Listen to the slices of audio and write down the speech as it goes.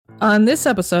On this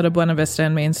episode of Buena Vista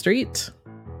and Main Street.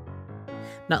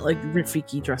 Not like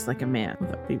Rafiki dressed like a man.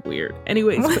 That'd be weird.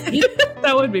 Anyways.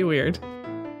 That would be weird.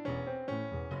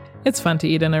 It's fun to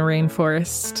eat in a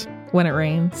rainforest when it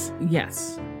rains.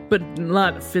 Yes. But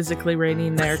not physically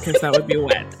raining there because that would be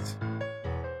wet.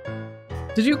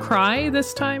 Did you cry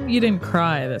this time? You didn't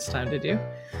cry this time, did you?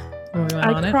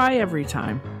 I cry every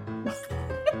time.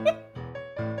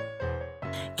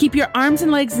 Keep your arms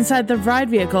and legs inside the ride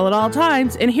vehicle at all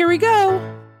times. And here we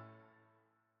go.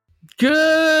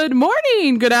 Good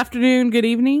morning, good afternoon, good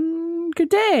evening, good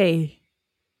day.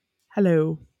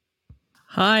 Hello.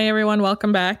 Hi, everyone.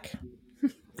 Welcome back.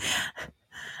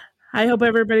 I hope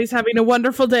everybody's having a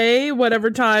wonderful day, whatever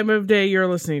time of day you're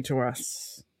listening to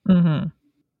us. Mm-hmm.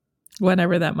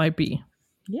 Whatever that might be.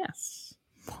 Yes.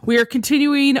 We are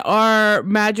continuing our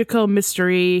magical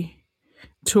mystery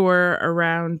tour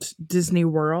around Disney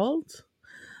World.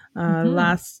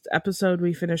 Last episode,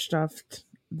 we finished off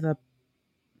the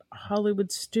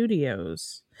Hollywood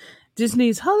Studios.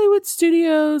 Disney's Hollywood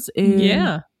Studios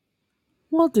in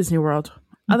Walt Disney World.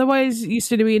 Otherwise used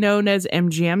to be known as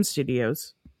MGM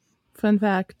Studios. Fun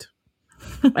fact.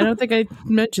 I don't think I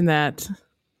mentioned that.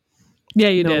 Yeah,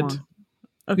 you did.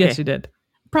 Okay. Yes, you did.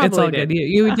 Probably it's all did. Good.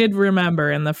 You did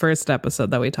remember in the first episode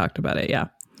that we talked about it, yeah.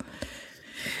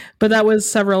 But that was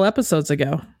several episodes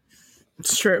ago.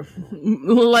 It's true.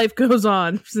 Life goes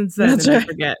on since then. That's and right. I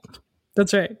forget.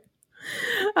 That's right.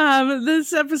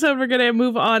 This episode, we're going to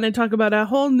move on and talk about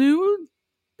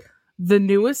the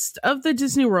newest of the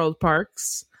Disney World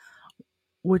parks,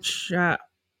 which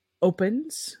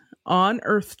opens on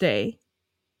Earth Day.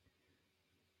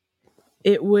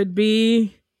 It would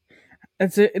be...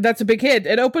 That's a big hit.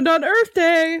 It opened on Earth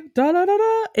Day in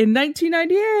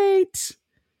 1998.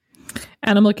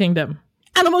 Animal Kingdom.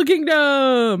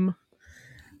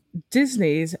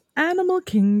 Disney's Animal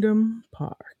Kingdom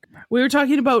Park. We were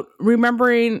talking about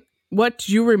remembering what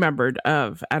you remembered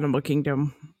of Animal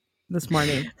Kingdom this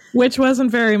morning. Which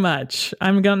wasn't very much.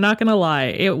 I'm not going to lie.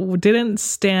 It didn't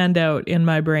stand out in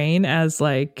my brain as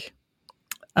like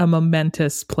a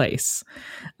momentous place.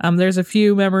 There's a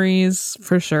few memories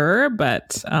for sure,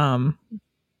 but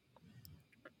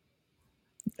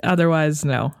otherwise,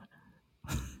 no.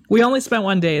 We only spent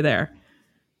one day there.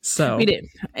 So we did.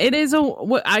 It is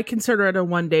what I consider it a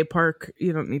one-day park.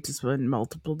 You don't need to spend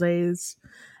multiple days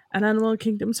at Animal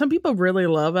Kingdom. Some people really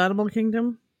love Animal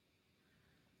Kingdom.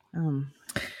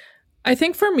 I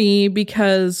think for me,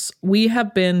 because we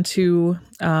have been to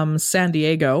San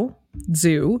Diego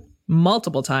Zoo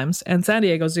multiple times, and San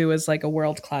Diego Zoo is like a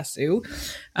world-class zoo.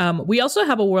 We also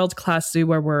have a world-class zoo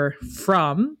where we're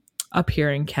from up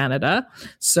here in Canada.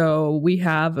 So we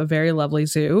have a very lovely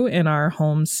zoo in our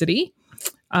home city.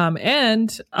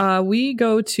 And we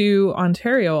go to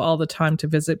Ontario all the time to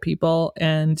visit people.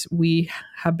 And we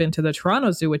have been to the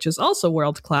Toronto Zoo, which is also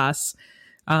world-class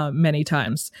many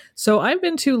times. So I've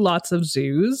been to lots of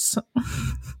zoos.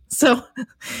 So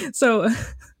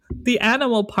the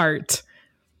animal part,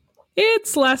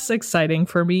 it's less exciting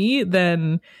for me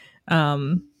than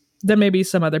maybe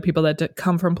some other people that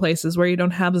come from places where you don't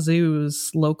have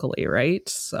zoos locally, right?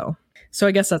 So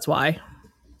I guess that's why,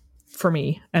 for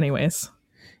me, anyways.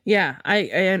 Yeah,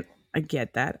 I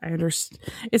get that. I understand.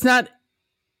 It's not.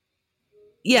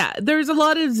 Yeah, there's a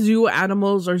lot of zoo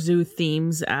animals or zoo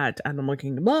themes at Animal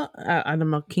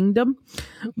Kingdom,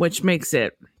 which makes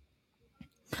it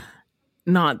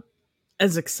not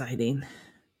as exciting.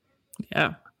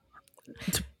 Yeah.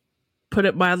 To put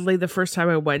it mildly, the first time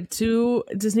I went to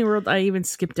Disney World, I even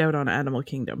skipped out on Animal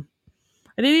Kingdom.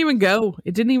 I didn't even go.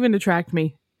 It didn't even attract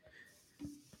me.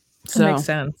 So that makes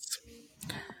sense.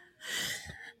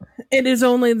 It is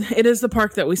the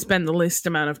park that we spend the least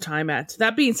amount of time at.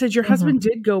 That being said, your husband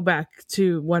did go back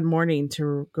to one morning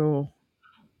to go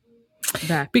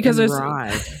back because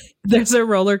there's a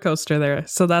roller coaster there,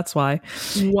 so that's why.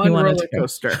 One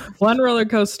roller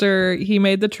coaster. He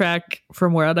made the trek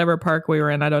from whatever park we were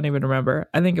in. I don't even remember.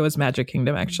 I think it was Magic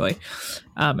Kingdom actually.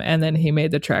 And then he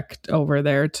made the trek over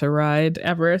there to ride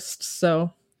Everest.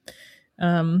 So,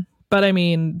 but I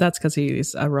mean that's because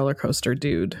he's a roller coaster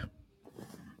dude.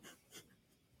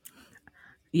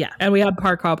 Yeah. And we had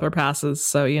park hopper passes,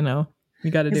 so you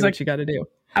got to do what you got to do.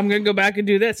 I'm going to go back and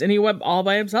do this. And he went all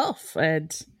by himself.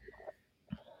 And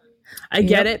I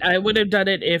get it. I would have done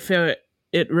it if it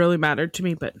really mattered to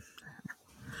me, but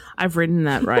I've ridden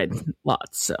that ride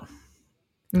lots, so.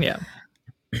 Yeah.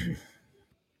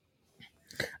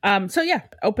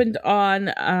 Opened on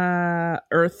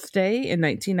Earth Day in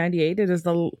 1998. It is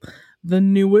the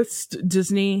newest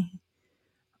Disney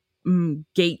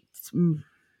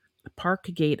park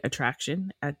gate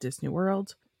attraction at Disney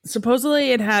World.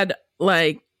 supposedly it had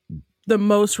like the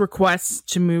most requests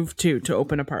to move to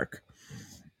open a park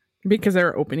because they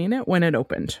were opening it when it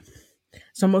opened.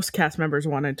 So most cast members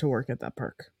wanted to work at that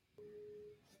park.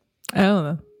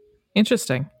 Oh,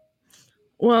 interesting.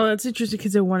 Well, it's interesting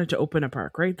because they wanted to open a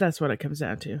park, right? That's what it comes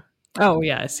down to. Oh,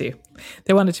 yeah, I see.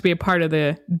 They wanted to be a part of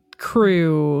the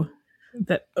crew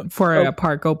That for a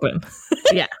park open.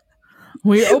 Yeah.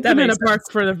 We opened in a makes park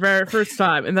for the very first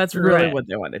time, and that's really Right. what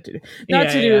they wanted to do. Not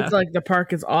to do with like the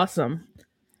park is awesome.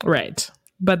 Right.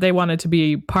 But they wanted to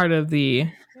be part of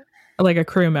like a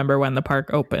crew member when the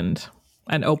park opened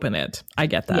and open it. I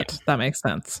get that. Yeah. That makes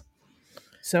sense.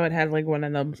 So it had like one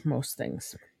of the most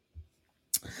things.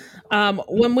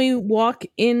 When we walk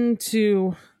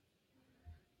into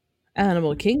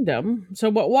Animal Kingdom,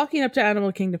 walking up to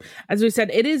Animal Kingdom, as we said,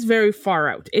 it is very far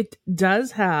out. It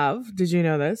does have, did you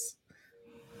know this?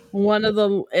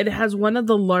 It has one of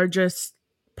the largest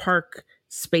park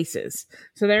spaces.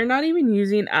 So they're not even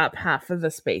using up half of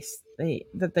the space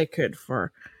that they could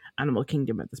for Animal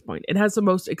Kingdom at this point. It has the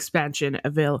most expansion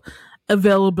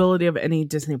availability of any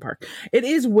Disney park. It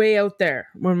is way out there.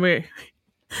 When we're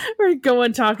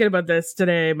going talking about this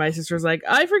today, my sister was like,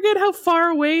 I forget how far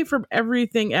away from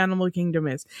everything Animal Kingdom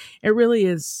is. It really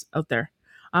is out there.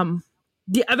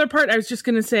 The other part I was just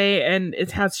going to say, and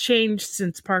it has changed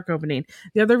since park opening,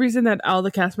 the other reason that all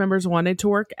the cast members wanted to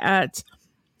work at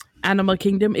Animal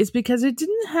Kingdom is because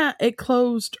it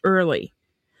closed early.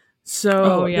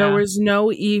 So there was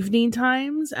no evening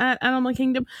times at Animal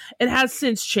Kingdom. It has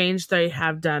since changed. They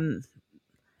have done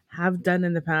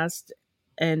in the past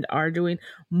and are doing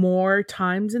more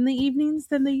times in the evenings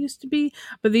than they used to be.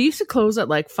 But they used to close at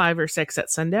like 5 or 6 at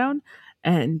sundown.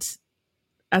 And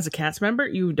as a cast member,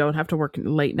 you don't have to work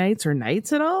late nights or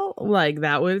nights at all. Like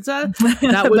that would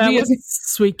be a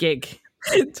sweet gig.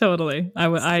 Totally.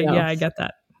 I get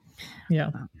that.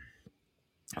 Yeah.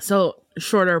 So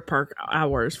shorter park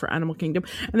hours for Animal Kingdom.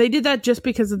 And they did that just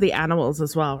because of the animals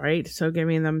as well, right? So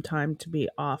giving them time to be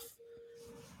off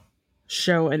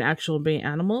show and actual be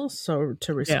animals, so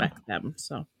to respect them.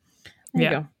 So there you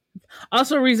go.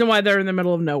 Also a reason why they're in the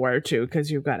middle of nowhere too,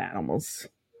 because you've got animals.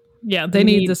 Yeah, they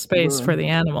need the space for the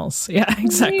animals. Yeah,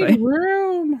 exactly.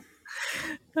 Room.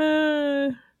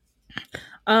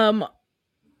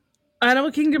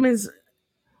 Animal Kingdom is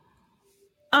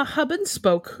a hub and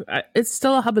spoke. It's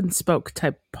still a hub and spoke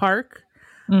type park,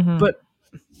 but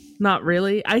not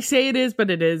really. I say it is,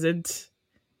 but it isn't.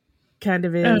 Kind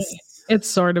of is. It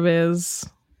sort of is.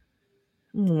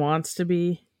 Wants to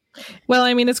be. Well,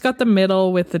 I mean, it's got the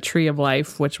middle with the tree of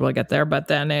life, which we'll get there, but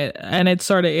then it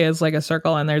sort of is like a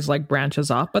circle and there's like branches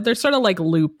off, but they're sort of like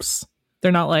loops.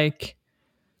 They're not like,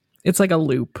 it's like a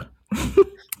loop.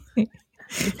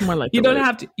 It's more like you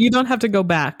don't have to go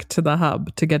back to the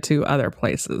hub to get to other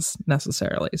places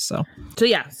necessarily. So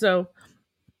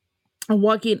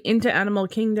walking into Animal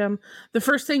Kingdom, the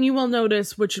first thing you will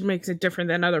notice, which makes it different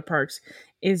than other parks,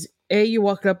 is you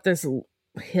walk up this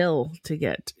hill to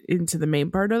get into the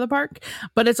main part of the park,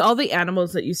 but it's all the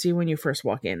animals that you see when you first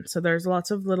walk in. So there's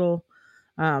lots of little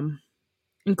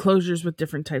enclosures with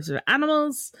different types of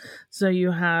animals, so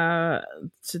you have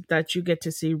that you get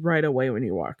to see right away when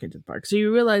you walk into the park. So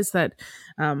you realize that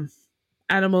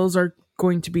animals are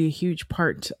going to be a huge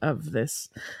part of this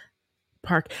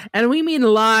park, and we mean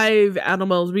live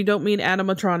animals. We don't mean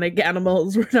animatronic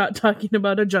animals. We're not talking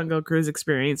about a Jungle Cruise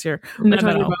experience here. We're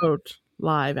talking about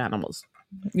live animals.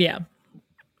 Yeah.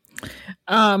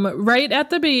 Right at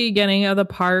the beginning of the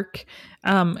park,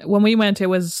 when we went,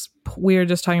 we were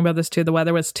just talking about this too. The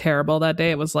weather was terrible that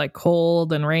day. It was like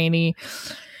cold and rainy,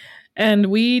 and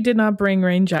we did not bring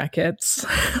rain jackets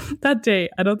that day.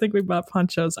 I don't think we bought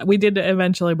ponchos. We did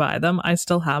eventually buy them. I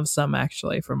still have some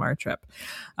actually from our trip.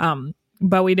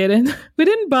 But we didn't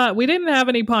have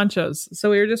any ponchos.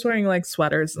 So we were just wearing like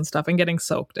sweaters and stuff and getting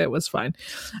soaked. It was fine.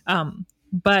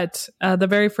 But the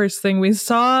very first thing we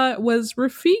saw was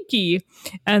Rafiki.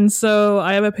 And so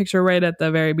I have a picture right at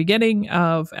the very beginning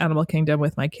of Animal Kingdom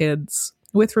with my kids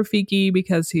with Rafiki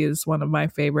because he is one of my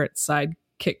favorite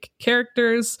sidekick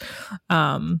characters.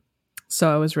 So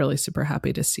I was really super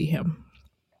happy to see him.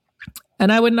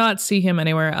 And I would not see him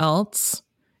anywhere else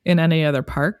in any other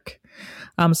park.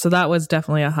 So that was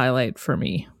definitely a highlight for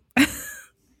me.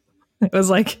 It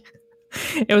was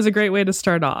a great way to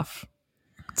start off.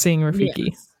 Seeing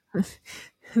Rafiki. Yes.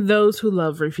 Those who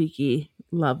love Rafiki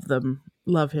love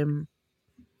him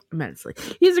immensely.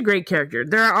 He's a great character.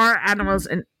 There are animals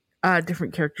and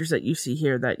different characters that you see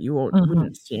here that you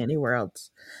wouldn't see anywhere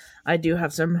else. I do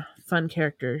have some fun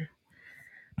character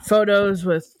photos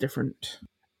with different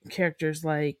characters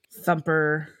like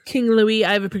Thumper, King Louie.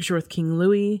 I have a picture with King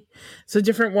Louie. So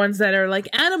different ones that are like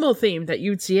animal themed that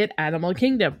you'd see at Animal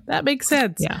Kingdom. That makes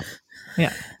sense.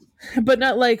 Yeah. But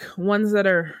not like ones that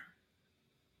are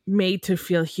made to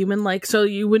feel human like. So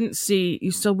you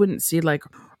still wouldn't see like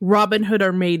Robin Hood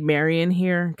or Maid Marian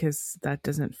here because that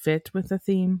doesn't fit with the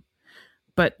theme.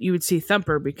 But you would see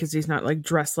Thumper because he's not like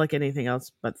dressed like anything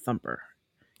else but Thumper.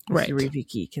 You see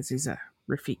Rafiki because he's a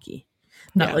Rafiki.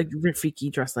 Not like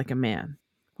Rafiki dressed like a man.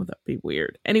 Well, that'd be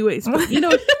weird. Anyways, but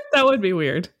that would be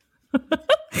weird.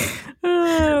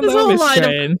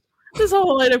 This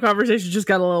whole line of conversation just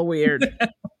got a little weird.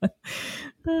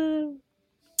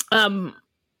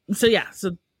 So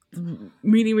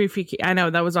meeting Rafiki, I know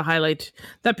that was a highlight.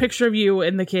 That picture of you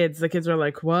and the kids are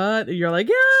like, what? And you're like,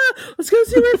 yeah, let's go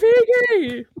see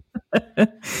Rafiki.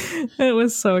 It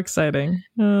was so exciting.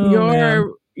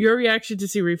 Your reaction to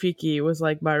see Rafiki was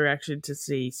like my reaction to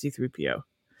see C-3PO.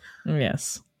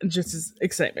 Yes. Just as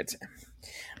excitement.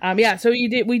 So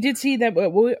we did see that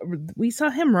we saw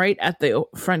him right at the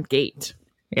front gate.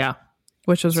 Yeah.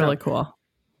 Which was really cool.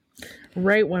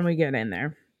 Right when we get in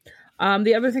there.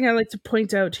 The other thing I like to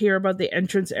point out here about the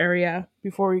entrance area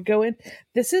before we go in,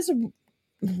 this is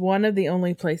one of the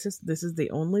only places, this is the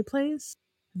only place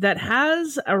that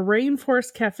has a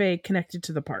rainforest cafe connected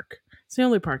to the park. It's the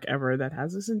only park ever that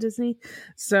has this in Disney.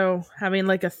 So having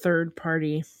like a third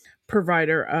party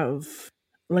provider of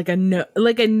like a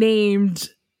named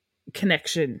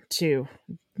connection to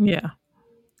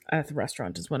at the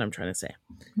restaurant is what I'm trying to say.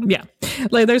 Yeah.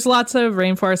 Like there's lots of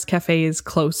rainforest cafes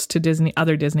close to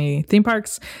other Disney theme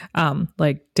parks.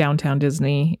 Like Downtown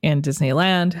Disney and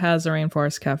Disneyland has a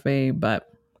rainforest cafe, but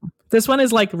this one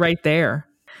is like right there.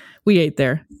 We ate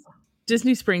there.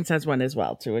 Disney Springs has one as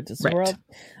well too. At Disney World.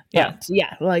 But,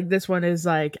 like this one is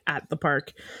like at the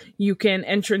park. You can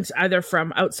entrance either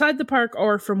from outside the park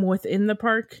or from within the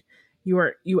park.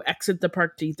 You exit the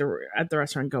park to either at the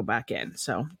restaurant and go back in.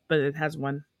 So, but it has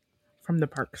one from the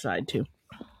park side too.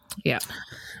 Yeah.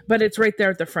 But it's right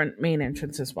there at the front main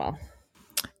entrance as well.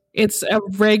 It's a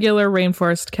regular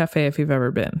rainforest cafe if you've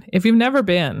ever been. If you've never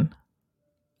been,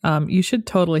 you should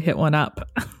totally hit one up.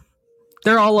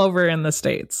 They're all over in the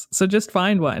States. So just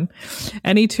find one.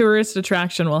 Any tourist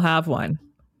attraction will have one.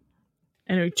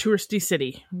 And a touristy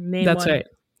city. That's right.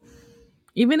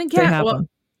 Even in Canada.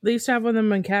 They used to have one of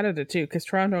them in Canada too, because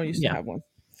Toronto used to have one.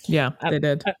 Yeah, they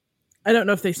did. I don't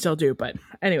know if they still do, but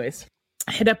anyways.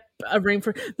 Hit up a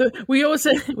rainforest. We always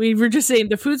said, we were just saying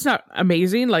the food's not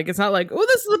amazing. Like it's not like, oh,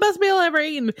 this is the best meal I ever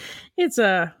eaten. It's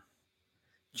a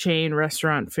chain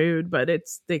restaurant food, but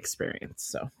it's the experience.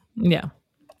 So yeah,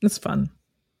 it's fun.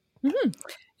 Mm-hmm.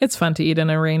 It's fun to eat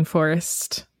in a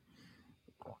rainforest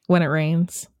when it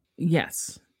rains.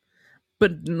 Yes,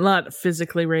 but not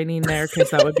physically raining there because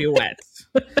that would be wet.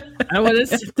 I want to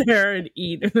sit there and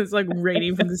eat, and it's like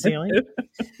raining from the ceiling.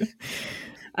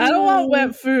 I don't want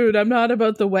wet food. I'm not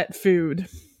about the wet food.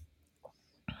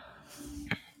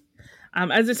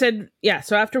 As I said,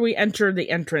 so after we enter the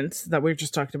entrance that we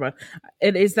just talked about,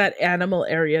 it is that animal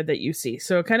area that you see.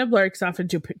 So it kind of breaks off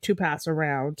into two paths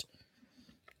around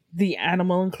the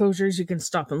animal enclosures. You can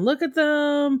stop and look at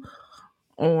them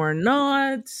or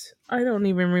not. I don't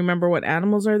even remember what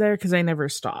animals are there because I never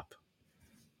stop.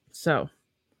 So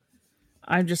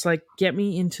I'm just like, get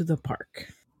me into the park.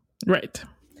 Right.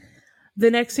 The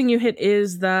next thing you hit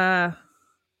is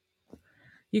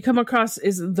you come across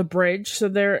is the bridge. So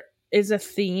there is a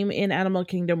theme in Animal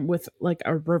Kingdom with like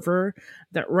a river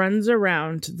that runs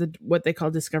around what they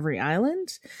call Discovery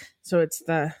Island. So it's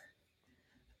the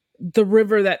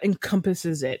river that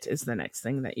encompasses it is the next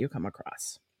thing that you come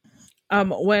across.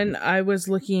 When I was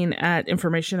looking at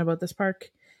information about this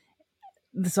park,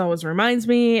 this always reminds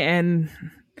me and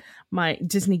my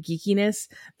Disney geekiness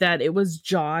that it was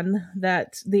John,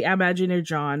 that the Imagineer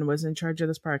John was in charge of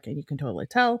this park, and you can totally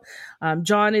tell.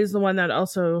 John is the one that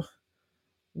also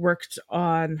worked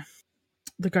on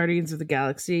the Guardians of the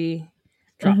Galaxy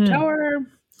Drop Tower.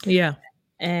 Yeah.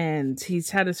 And he's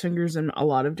had his fingers in a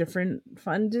lot of different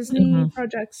fun Disney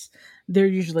projects. They're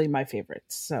usually my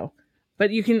favorites. So,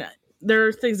 but there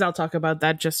are things I'll talk about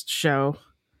that just show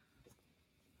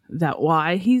that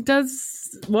why he's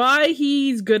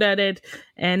good at it,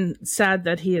 and sad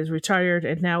that he is retired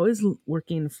and now is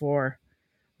working for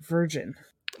Virgin.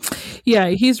 Yeah,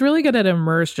 he's really good at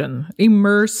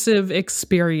immersive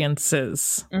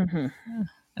experiences.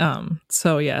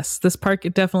 So yes, this park,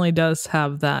 it definitely does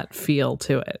have that feel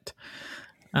to it.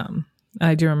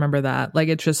 I do remember that. Like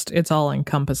it's all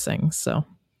encompassing. So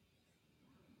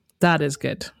that is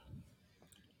good.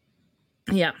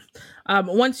 Yeah.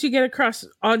 Once you get across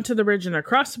onto the bridge and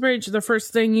across the bridge, the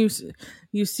first thing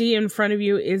you see in front of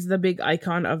you is the big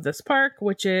icon of this park,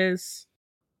 which is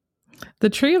The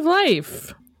Tree of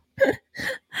Life.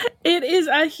 it is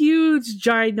a huge,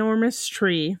 ginormous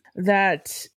tree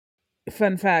that,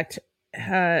 fun fact,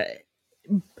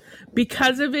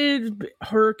 because of it,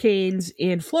 hurricanes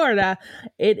in Florida,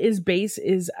 its base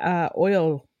is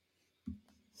oil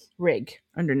rig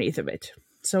underneath of it.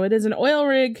 So it is an oil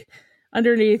rig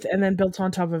underneath, and then built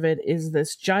on top of it is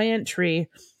this giant tree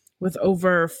with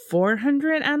over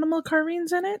 400 animal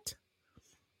carvings in it.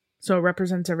 So it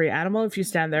represents every animal. If you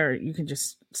stand there, you can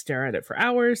just stare at it for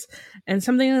hours. And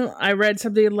I read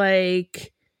something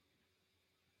like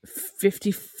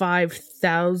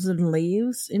 55,000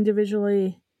 leaves,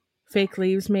 individually fake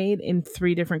leaves made in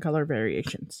 3 different color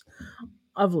variations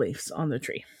of leaves on the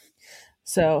tree.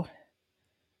 So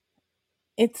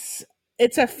it's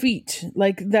a feat.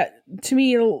 Like that, to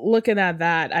me, looking at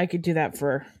that, I could do that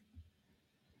for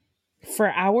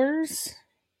hours.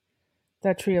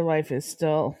 That Tree of Life is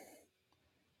still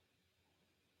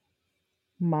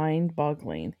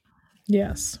mind-boggling.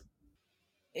 Yes.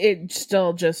 It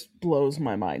still just blows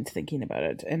my mind thinking about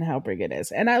it and how big it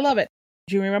is. And I love it.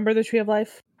 Do you remember the Tree of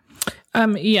Life?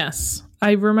 Yes,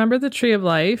 I remember the Tree of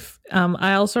Life.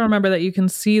 I also remember that you can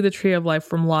see the Tree of Life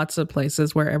from lots of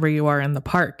places wherever you are in the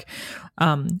park,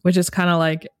 which is kind of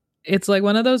like, it's like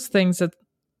one of those things that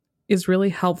is really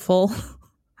helpful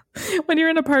when you're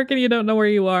in a park and you don't know where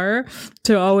you are,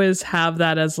 to always have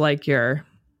that as like your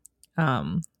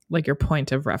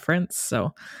point of reference.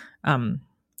 So,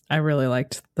 I really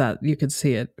liked that you could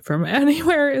see it from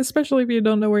anywhere, especially if you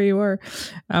don't know where you are.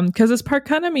 Because this park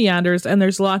kind of meanders and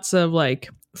there's lots of like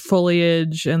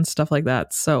foliage and stuff like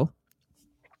that. So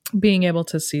being able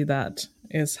to see that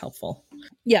is helpful.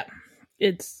 Yeah.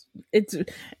 It's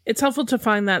helpful to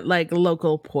find that like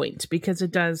local point, because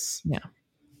it does. Yeah.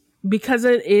 Because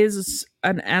it is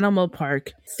an animal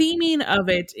park, theming of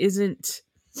it isn't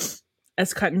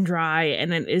as cut and dry,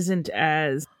 and it isn't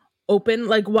as open,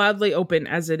 like wildly open,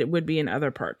 as it would be in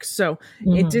other parks. So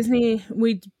at Disney,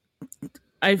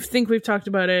 I think we've talked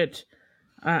about it.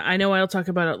 I know I'll talk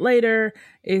about it later.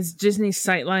 Is Disney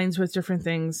sightlines with different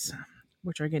things,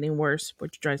 which are getting worse,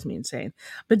 which drives me insane.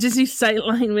 But Disney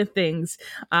sightline with things,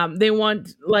 they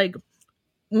want like.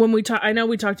 When we talk, I know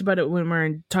we talked about it when we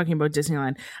were talking about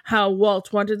Disneyland, how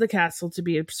Walt wanted the castle to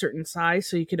be a certain size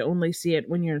so you could only see it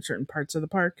when you're in certain parts of the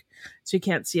park. So you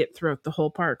can't see it throughout the whole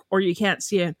park, or you can't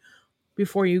see it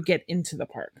before you get into the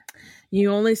park. You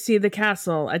only see the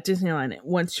castle at Disneyland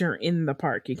once you're in the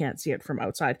park. You can't see it from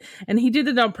outside. And he did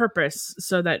it on purpose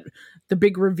so that the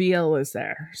big reveal is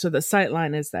there. So the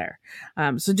sightline is there.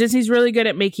 So Disney's really good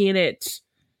at making it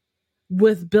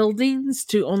with buildings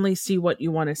to only see what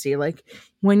you want to see. Like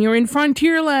when you're in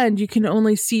Frontierland, you can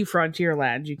only see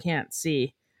Frontierland. You can't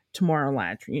see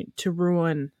Tomorrowland, to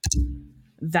ruin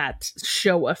that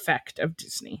show effect of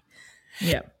Disney.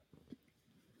 Yeah.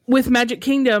 With Magic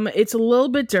Kingdom, it's a little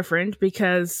bit different,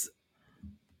 because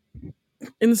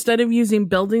instead of using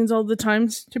buildings all the time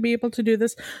to be able to do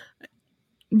this,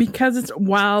 because it's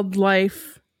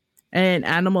wildlife and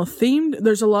animal themed,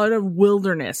 there's a lot of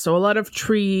wilderness. So a lot of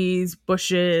trees,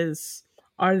 bushes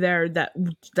are there that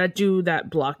do that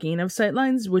blocking of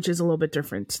sightlines, which is a little bit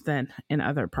different than in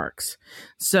other parks.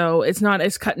 So it's not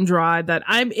as cut and dry that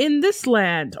I'm in this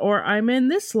land or I'm in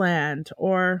this land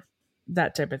or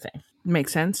that type of thing.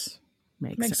 Makes sense?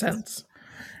 Makes sense.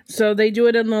 So they do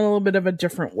it in a little bit of a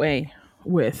different way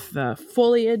with the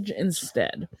foliage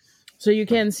instead. So you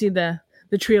can see the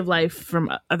Tree of Life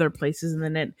from other places, and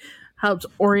then it helps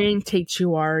orientate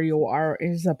you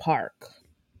is a park.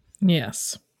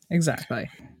 Yes, exactly.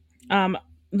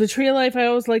 The Tree of Life, I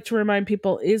always like to remind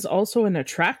people, is also an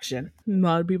attraction. A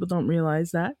lot of people don't realize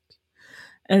that,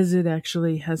 as it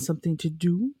actually has something to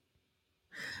do.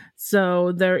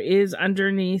 So there is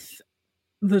underneath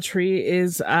the tree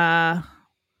is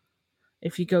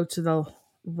if you go to the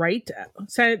right,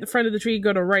 stand at the front of the tree,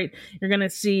 go to right, you're gonna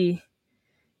see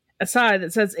a sign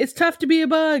that says "It's tough to be a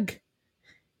bug."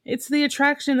 It's the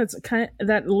attraction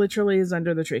that literally is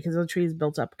under the tree, because the tree is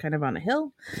built up kind of on a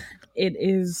hill. It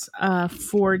is a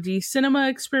 4D cinema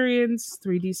experience,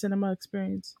 3D cinema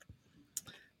experience.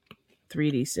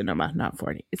 3D cinema, not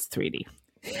 4D. It's 3D.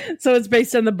 So it's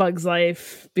based on the Bug's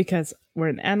Life, because we're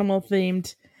an animal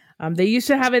themed. They used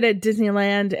to have it at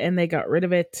Disneyland and they got rid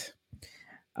of it.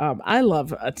 I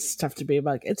love It's Tough to Be a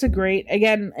Bug. It's a great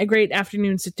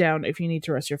afternoon sit down if you need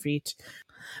to rest your feet.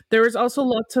 There is also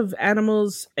lots of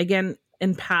animals, again,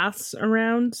 in paths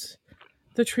around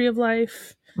the Tree of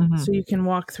Life. So you can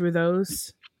walk through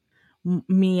those,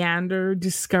 meander,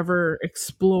 discover,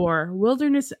 explore,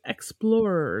 wilderness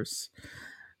explorers.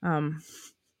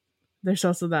 There's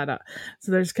also that.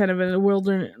 So there's kind of a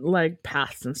wilderness like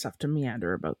paths and stuff to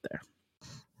meander about there.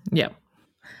 Yeah.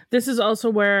 This is also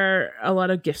where a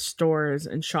lot of gift stores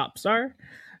and shops are.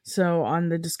 So on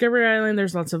the Discovery Island,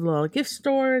 there's lots of little gift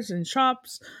stores and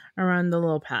shops around the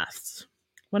little paths.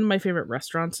 One of my favorite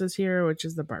restaurants is here, which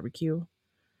is the barbecue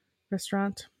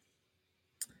restaurant.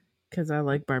 Because I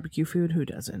like barbecue food. Who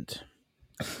doesn't?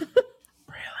 Really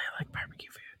like barbecue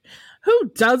food.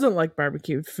 Who doesn't like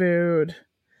barbecue food?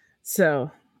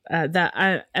 So by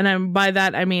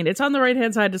that I mean it's on the right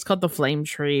hand side. It's called the Flame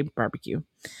Tree Barbecue.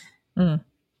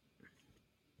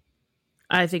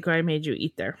 I think I made you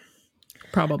eat there.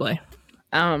 Probably.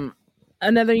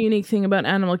 Another unique thing about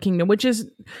Animal Kingdom, which is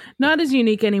not as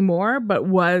unique anymore, but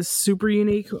was super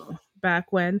unique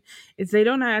back when, is they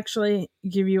don't actually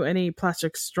give you any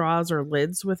plastic straws or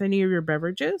lids with any of your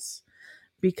beverages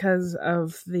because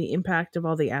of the impact of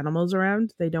all the animals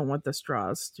around. They don't want the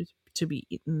straws to be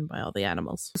eaten by all the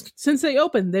animals. Since they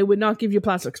opened, they would not give you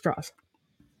plastic straws.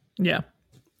 Yeah,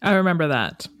 I remember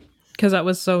that because that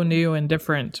was so new and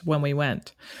different when we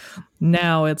went.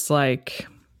 Now it's like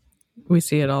we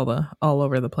see it all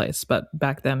over the place, but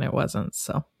back then it wasn't.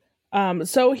 So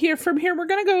from here we're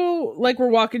gonna go, like, we're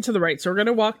walking to the right, so we're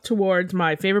gonna walk towards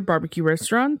my favorite barbecue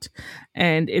restaurant,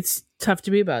 and it's Tough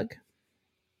to Be Bug.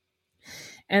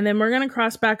 And then we're gonna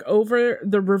cross back over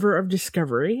the River of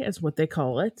Discovery, is what they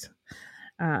call it.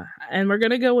 And we're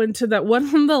gonna go into that one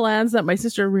of the lands that my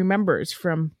sister remembers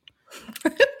from.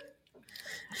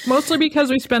 Mostly because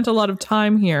we spent a lot of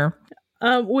time here.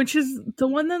 Which is the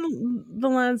one that the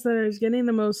lands that is getting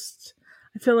the most.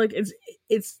 I feel like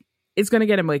it's going to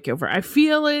get a makeover. I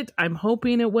feel it. I'm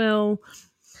hoping it will.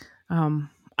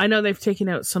 I know they've taken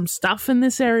out some stuff in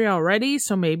this area already,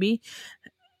 so maybe.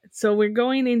 So we're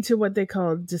going into what they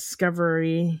call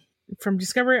Discovery. From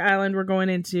Discovery Island, we're going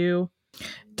into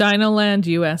Dinoland,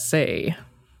 USA.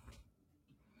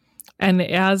 And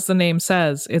as the name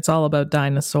says, it's all about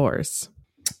dinosaurs.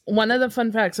 One of the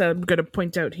fun facts that I'm going to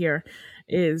point out here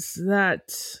is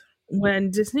that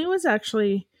when Disney was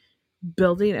actually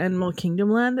building Animal Kingdom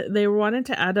Land, they wanted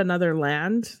to add another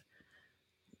land,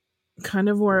 kind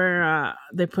of where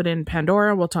they put in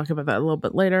Pandora. We'll talk about that a little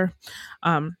bit later.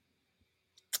 And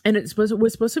it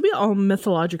was supposed to be all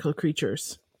mythological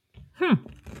creatures.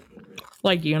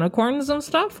 Like unicorns and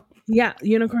stuff? Yeah,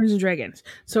 unicorns and dragons.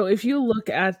 So if you look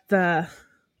at the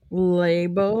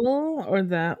label or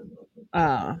the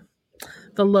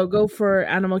logo for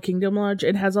Animal Kingdom Lodge,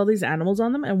 it has all these animals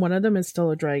on them, and one of them is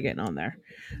still a dragon on there.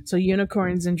 So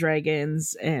unicorns and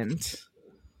dragons and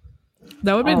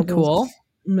that would have been cool.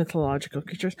 Mythological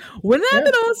creatures. Wouldn't that have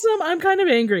been awesome? I'm kind of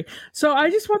angry. So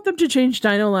I just want them to change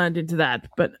Dinoland into that,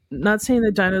 but not saying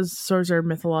that dinosaurs are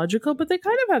mythological, but they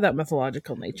kind of have that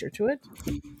mythological nature to it.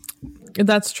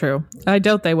 That's true. I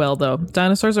doubt they will, though.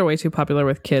 Dinosaurs are way too popular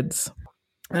with kids.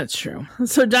 That's true.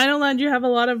 So Dinoland, you have a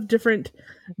lot of different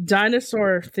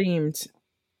dinosaur-themed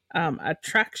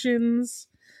attractions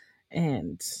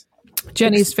and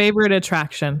Jenny's favorite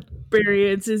attraction.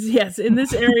 Experiences. Yes, in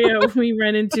this area, we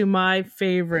ran into my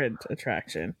favorite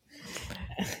attraction.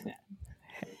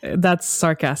 That's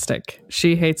sarcastic.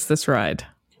 She hates this ride.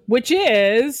 Which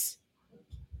is...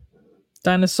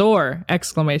 Dinosaur!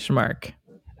 Exclamation mark.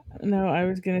 No, I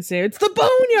was going to say it's the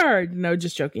boneyard. No,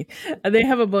 just joking. They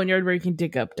have a boneyard where you can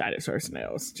dig up dinosaurs'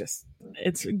 nails.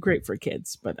 It's great for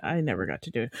kids, but I never got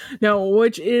to do it. No,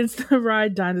 which is the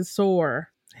ride Dinosaur.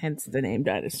 Hence the name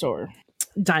Dinosaur.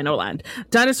 Dinoland.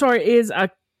 Dinosaur is a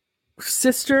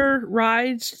sister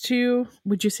ride to...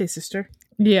 Would you say sister?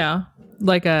 Yeah,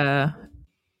 like a...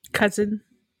 cousin.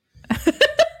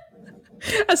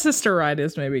 A sister ride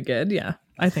is maybe good. Yeah,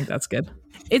 I think that's good.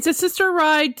 It's a sister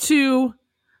ride to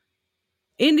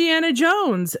Indiana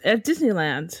Jones at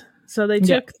Disneyland. So they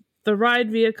took the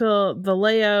ride vehicle, the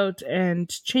layout, and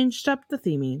changed up the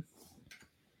theming.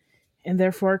 And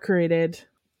therefore created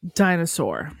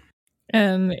Dinosaur.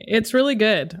 And it's really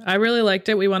good. I really liked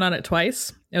it. We went on it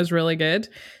twice. It was really good.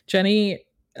 Jenny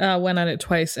went on it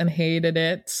twice and hated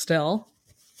it still.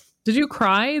 Did you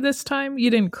cry this time? You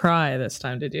didn't cry this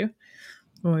time, did you?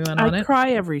 When we went on it? I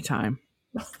cry every time.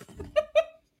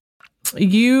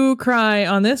 You cry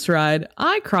on this ride.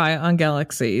 I cry on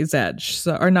Galaxy's Edge.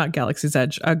 So, or not Galaxy's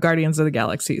Edge, Guardians of the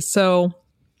Galaxy. So,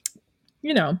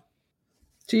 to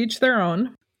each their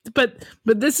own. But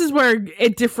this is where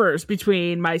it differs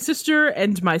between my sister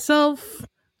and myself.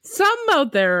 Some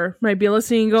out there might be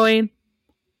listening going,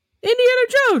 Indiana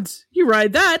Jones, you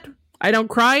ride that. I don't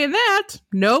cry in that.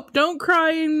 Nope, don't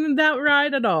cry in that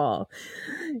ride at all.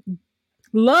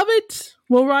 Love it.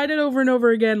 We'll ride it over and over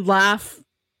again. Laugh,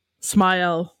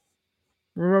 smile.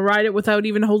 We'll ride it without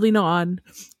even holding on.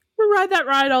 We'll ride that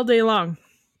ride all day long.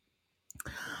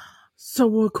 So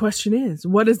the question is,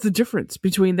 what is the difference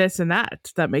between this and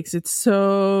that makes it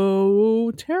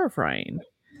so terrifying?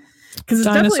 Because it's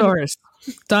dinosaurs.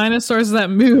 Dinosaurs that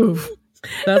move.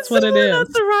 That's what it is. Not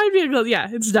the ride vehicle. Yeah,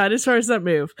 it's dinosaurs that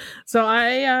move. So I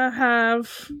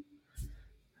have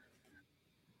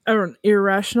an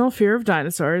irrational fear of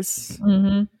dinosaurs.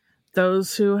 Mm-hmm.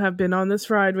 Those who have been on this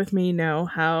ride with me know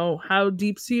how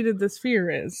deep-seated this fear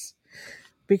is.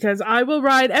 Because I will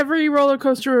ride every roller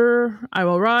coaster. I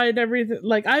will ride everything.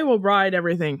 I will ride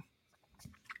everything.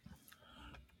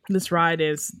 This ride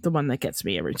is the one that gets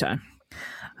me every time.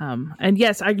 And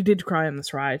yes, I did cry on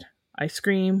this ride. I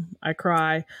scream. I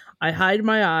cry. I hide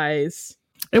my eyes.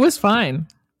 It was fine.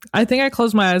 I think I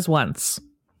closed my eyes once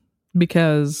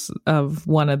because of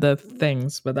one of the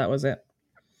things, but that was it.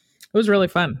 It was really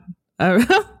fun.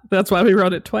 That's why we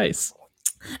rode it twice.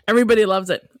 Everybody loves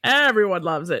it. Everyone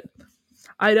loves it.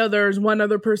 I know there's one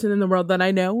other person in the world that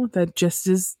I know that just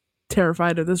is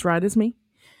terrified of this ride as me.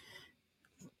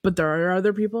 But there are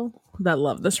other people that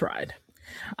love this ride.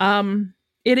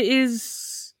 It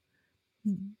is...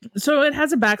 So it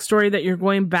has a backstory that you're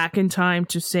going back in time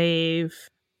to save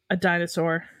a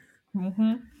dinosaur.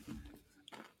 Mm-hmm.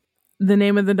 The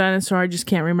name of the dinosaur, I just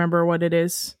can't remember what it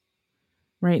is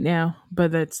right now.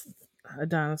 But it's a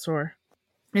dinosaur.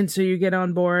 And so you get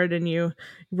on board and you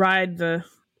ride the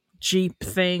Jeep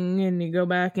thing and you go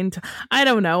back into I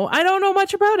don't know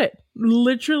much about it.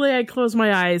 Literally I close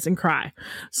my eyes and cry.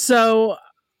 So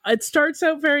it starts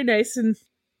out very nice and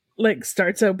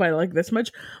starts out by this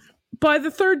much. By the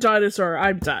third dinosaur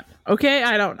I'm done. Okay,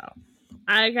 I don't know,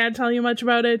 I can't tell you much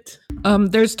about it.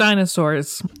 There's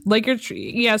dinosaurs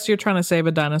you're trying to save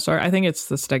a dinosaur. I think it's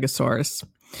the Stegosaurus.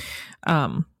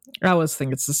 I always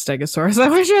think it's the Stegosaurus I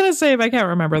was trying to save. I can't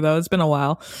remember, though. It's been a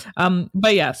while.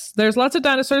 But yes, there's lots of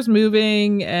dinosaurs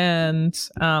moving, and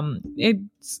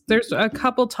there's a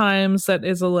couple times that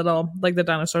is a little, the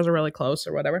dinosaurs are really close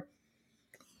or whatever.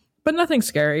 But nothing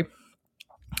scary.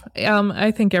 I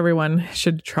think everyone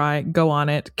should go on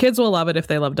it. Kids will love it if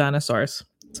they love dinosaurs.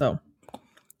 So,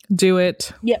 do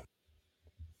it. Yep.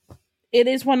 It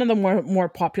is one of the more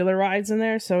popular rides in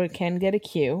there, so it can get a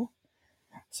queue.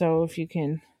 So if you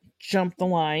can jump the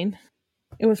line.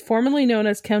 It was formerly known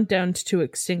as Countdown to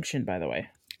Extinction, by the way.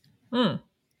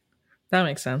 That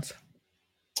makes sense.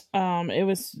 It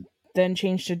was then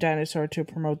changed to Dinosaur to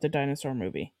promote the dinosaur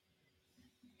movie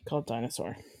called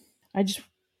Dinosaur. I just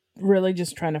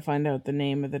trying to find out the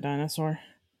name of the dinosaur.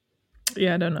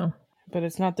 Yeah, I don't know. But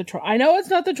it's not I know it's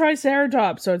not the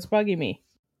Triceratops, so it's bugging me.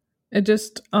 It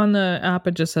just, on the app,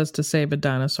 it just says to save a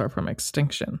dinosaur from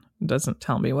extinction. It doesn't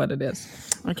tell me what it is.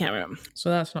 I can't remember. So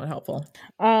that's not helpful.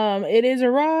 It is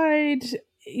a ride.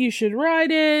 You should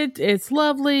ride it. It's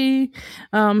lovely.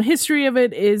 History of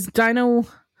it is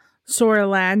Dinosaur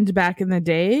Land back in the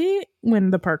day,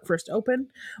 when the park first opened,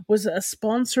 was a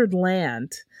sponsored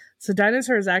land. So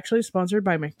Dinosaur is actually sponsored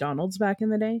by McDonald's back in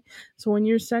the day. So when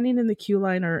you're standing in the queue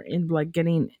line or in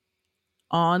getting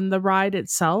on the ride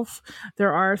itself,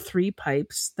 there are 3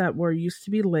 pipes that used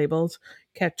to be labeled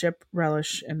ketchup,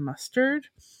 relish, and mustard.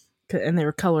 And they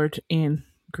were colored in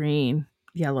green,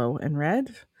 yellow, and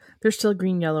red. They're still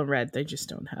green, yellow, red. They just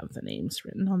don't have the names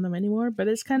written on them anymore. But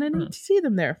it's kind of neat to see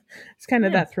them there. It's kind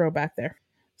of that throwback there.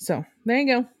 So there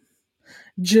you go.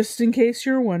 Just in case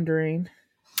you're wondering.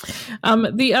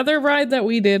 The other ride that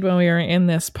we did when we were in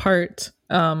this part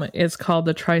is called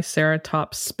the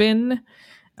Triceratops Spin.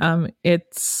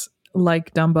 It's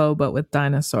like Dumbo, but with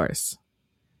dinosaurs.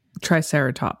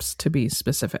 Triceratops, to be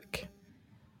specific.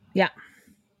 Yeah.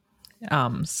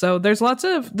 So there's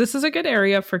this is a good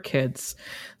area for kids.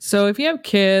 So if you have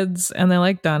kids and they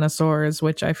like dinosaurs,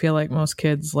 which I feel like most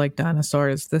kids like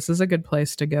dinosaurs, this is a good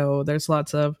place to go. There's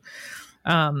lots of,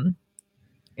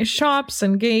 shops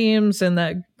and games and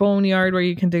that boneyard where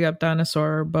you can dig up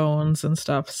dinosaur bones and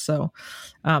stuff. So,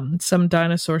 some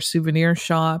dinosaur souvenir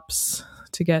shops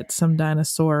to get some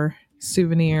dinosaur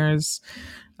souvenirs.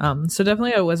 So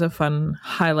definitely it was a fun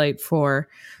highlight for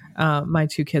my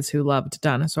 2 kids who loved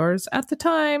dinosaurs at the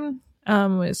time.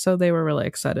 So they were really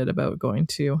excited about going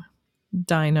to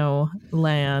Dino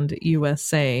Land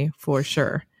USA for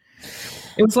sure.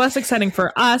 It was less exciting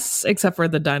for us, except for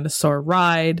the dinosaur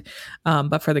ride.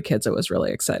 But for the kids, it was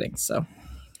really exciting. So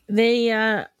they,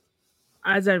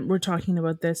 we're talking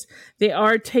about this, they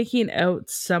are taking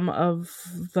out some of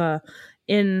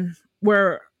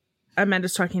where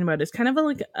Amanda's talking about is kind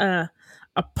of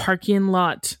a parking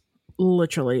lot,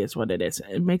 literally is what it is.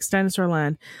 It makes Dinosaur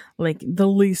Land the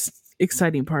least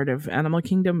exciting part of Animal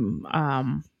Kingdom.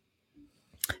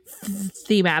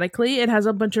 Thematically, it has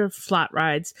a bunch of flat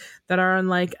rides that are on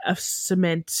like a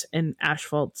cement and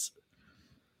asphalt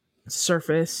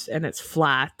surface, and it's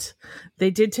flat. They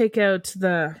did take out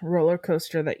the roller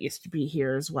coaster that used to be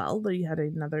here as well. They had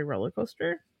another roller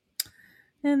coaster,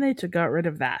 and they got rid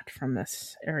of that from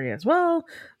this area as well.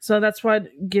 So that's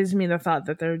what gives me the thought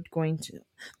that they're going to.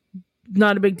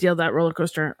 Not a big deal. That roller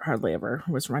coaster hardly ever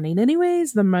was running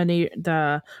anyways.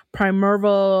 The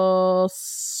Primeval,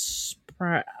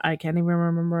 I can't even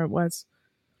remember what it was.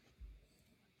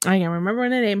 I can't remember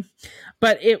the name,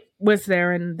 but it was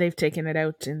there and they've taken it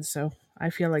out. And so I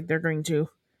feel like they're going to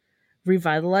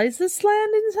revitalize this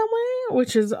land in some way,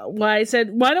 which is why I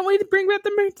said, why don't we bring back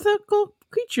the mythical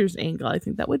creatures angle? I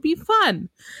think that would be fun.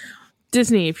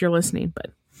 Disney, if you're listening,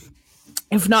 but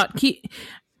if not,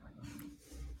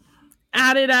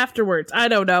 add it afterwards. I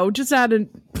don't know. Just add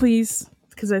it, please,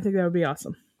 because I think that would be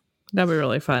awesome. That'd be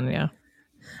really fun, yeah.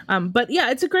 But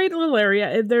yeah, it's a great little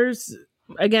area. There's,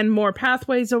 again, more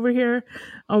pathways over here.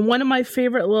 One of my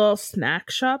favorite little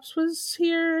snack shops was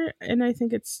here, and I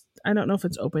think I don't know if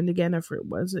it's opened again, if it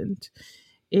wasn't.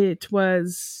 It's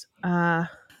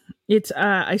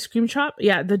ice cream shop.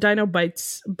 Yeah, the Dino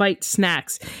Bite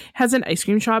Snacks has an ice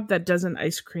cream shop that does an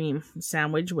ice cream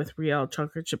sandwich with real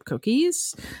chocolate chip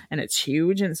cookies, and it's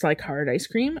huge, and it's like hard ice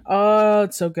cream. Oh,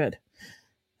 it's so good.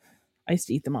 I used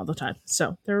to eat them all the time.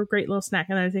 So they're a great little snack,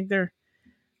 and I think they're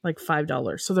like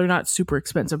 $5. So they're not super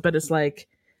expensive, but it's like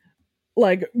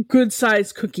good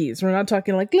sized cookies. We're not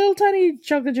talking like little tiny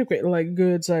chocolate chip cookies, like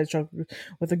good sized chocolate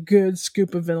with a good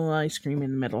scoop of vanilla ice cream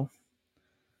in the middle.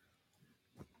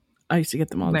 I used to get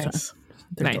them all the time.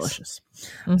 They're delicious.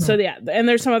 Mm-hmm. So yeah, and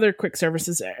there's some other quick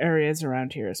services areas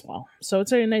around here as well. So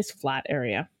it's a nice flat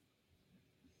area.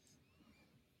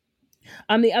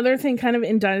 The other thing kind of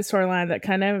in Dinosaur Land that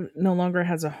kind of no longer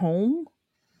has a home,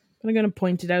 but I'm going to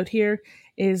point it out here,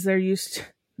 is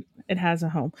it has a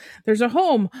home. There's a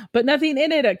home, but nothing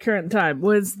in it at current time.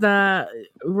 Was the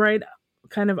right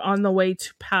kind of on the way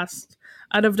to past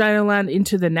out of Dino Land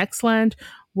into the next land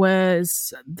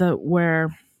was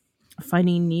where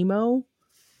Finding Nemo,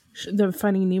 the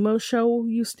Finding Nemo show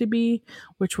used to be,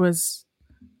 which was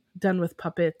done with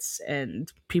puppets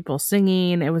and people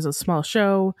singing. It was a small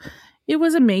show. It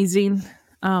was amazing.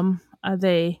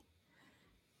 They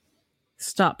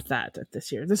stopped that at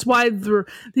this year. That's why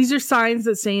these are signs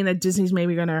that saying that Disney's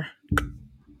maybe going to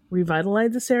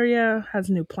revitalize this area, has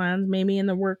new plans maybe in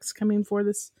the works coming for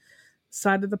this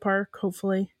side of the park,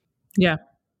 hopefully. Yeah.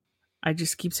 I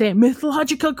just keep saying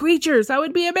mythological creatures. That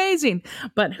would be amazing.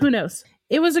 But who knows?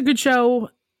 It was a good show.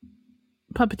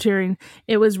 Puppeteering.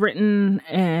 It was written,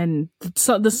 and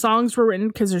so the songs were written,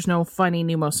 because there's no Finding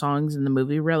Nemo songs in the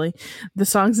movie, really. The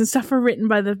songs and stuff were written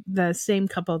by the same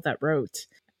couple that wrote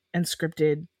and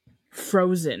scripted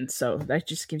Frozen. So that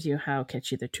just gives you how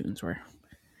catchy the tunes were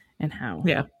and how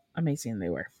amazing they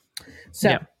were.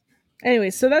 So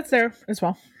anyways, so that's there as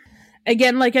well.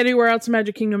 Again, like anywhere else in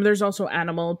Magic Kingdom, there's also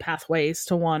animal pathways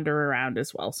to wander around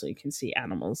as well, so you can see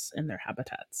animals in their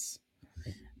habitats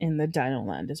in the Dino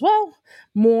Land as well.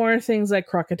 More things like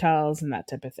crocodiles and that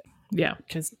type of thing. Yeah.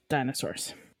 Because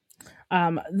dinosaurs.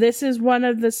 This is one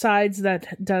of the sides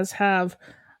that does have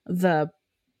the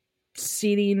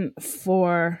seating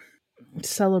for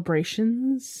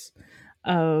celebrations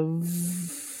of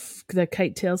the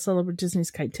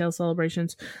Disney's Kite Tail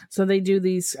celebrations. So they do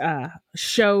these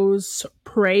shows,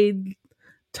 parade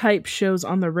type shows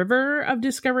on the River of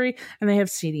Discovery, and they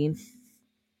have seating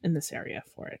in this area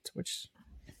for it, which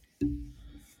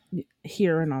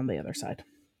here and on the other side.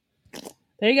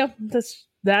 There you go.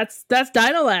 That's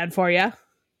Dino Land for you.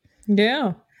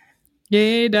 Yeah.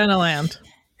 Yay, Dino Land.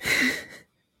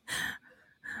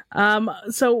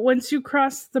 So once you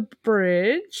cross the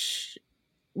bridge,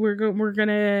 we're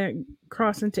gonna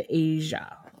cross into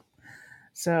Asia.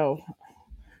 So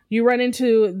you run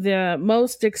into the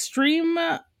most extreme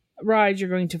ride you're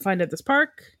going to find at this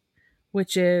park,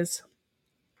 which is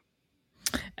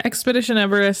Expedition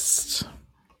Everest.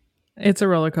 It's a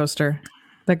roller coaster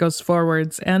that goes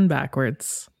forwards and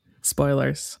backwards.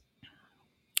 Spoilers.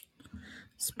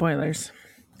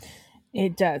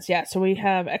 It does, yeah. So we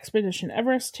have Expedition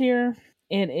Everest here.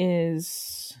 It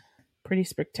is pretty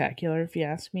spectacular, if you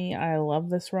ask me. I love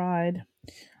this ride.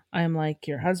 I'm like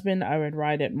your husband. I would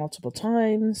ride it multiple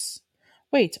times.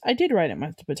 Wait, I did ride it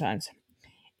multiple times.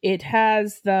 It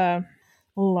has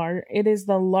it is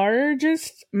the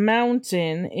largest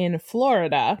mountain in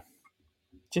Florida.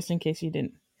 Just in case you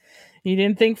didn't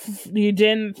think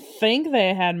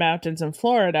they had mountains in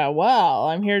Florida. Well,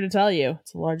 I'm here to tell you,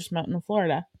 it's the largest mountain in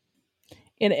Florida.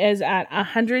 It is at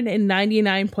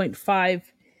 199.5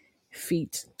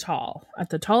 feet tall, at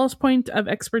the tallest point of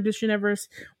Expedition Everest,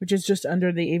 which is just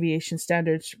under the aviation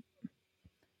standards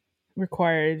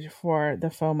required for the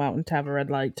faux mountain to have a red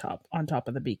light top on top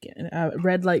of the beacon,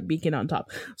 red light beacon on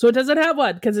top. So it doesn't have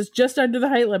one because it's just under the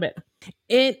height limit.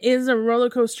 It is a roller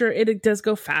coaster. It does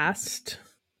go fast.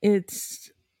 It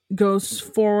goes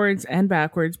forwards and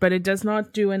backwards, but it does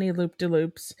not do any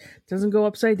loop-de-loops. It doesn't go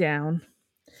upside down.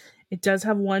 It does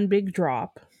have one big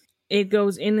drop. It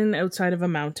goes in and outside of a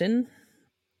mountain,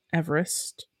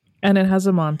 Everest. And it has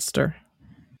a monster.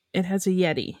 It has a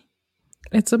Yeti.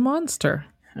 It's a monster.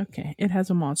 Okay, it has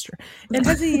a monster. It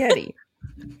has a Yeti.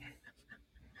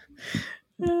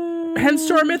 Hence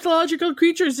to our mythological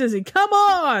creatures, Disney. Come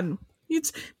on!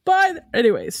 It's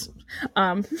anyways.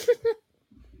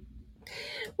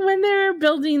 When they're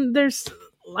building,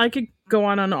 I could go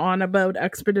on and on about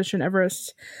Expedition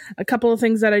Everest. A couple of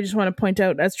things that I just want to point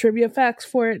out as trivia facts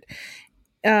for it.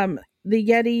 The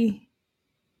Yeti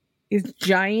is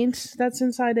giant that's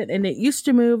inside it, and it used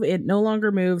to move. It no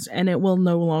longer moves, and it will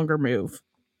no longer move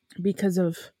because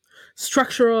of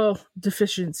structural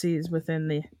deficiencies within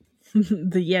the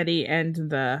the Yeti and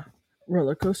the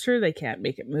roller coaster. They can't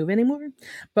make it move anymore.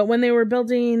 But when they were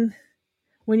building,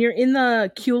 when you're in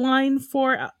the queue line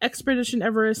for Expedition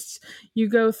Everest, you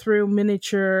go through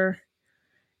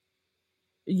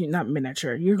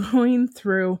you're going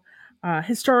through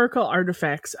historical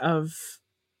artifacts of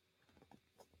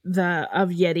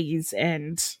Yetis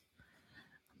and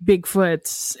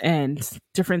Bigfoots and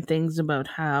different things about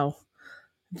how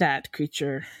that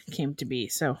creature came to be.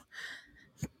 So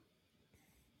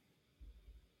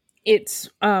it's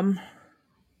one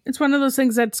of those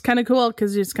things that's kind of cool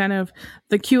because it's kind of,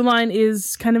 the queue line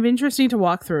is kind of interesting to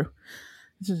walk through.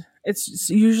 It's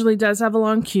usually does have a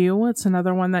long queue. It's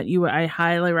another one that I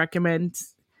highly recommend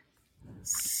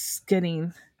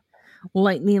getting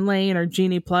Lightning Lane or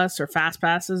Genie Plus or Fast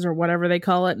Passes or whatever they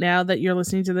call it now that you're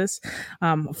listening to this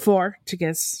to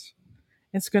guess.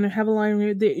 It's going to have a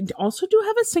line. They also do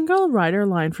have a single rider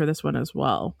line for this one as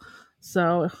well.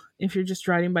 So if you're just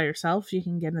riding by yourself, you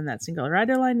can get in that single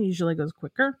rider line. It usually goes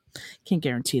quicker. Can't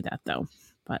guarantee that though.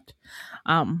 But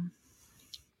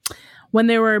when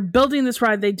they were building this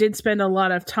ride, they did spend a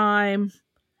lot of time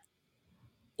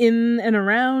in and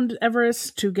around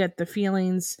Everest to get the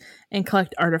feelings and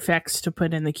collect artifacts to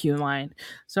put in the queue line.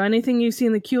 So anything you see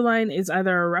in the queue line is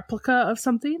either a replica of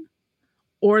something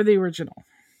or the original.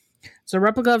 So a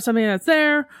replica of something that's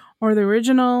there or the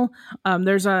original.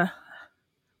 There's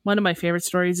one of my favorite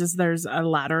stories is there's a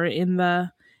ladder in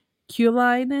the queue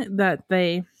line that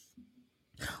they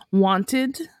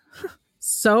wanted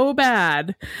so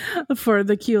bad for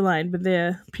the queue line, but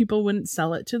the people wouldn't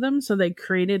sell it to them, so they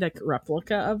created a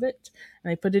replica of it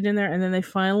and they put it in there, and then they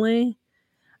finally,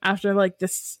 after like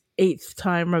this 8th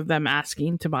time of them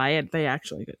asking to buy it, they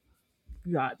actually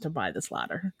got to buy this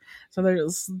ladder. So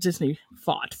there's Disney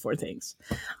fought for things.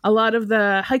 A lot of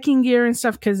the hiking gear and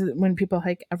stuff, because when people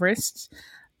hike Everest,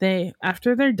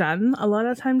 after they're done, a lot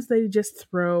of times they just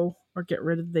throw or get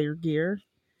rid of their gear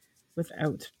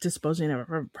without disposing of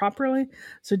it properly.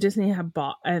 So Disney have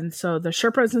bought, and so the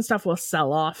Sherpas and stuff will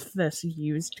sell off this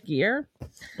used gear.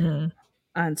 And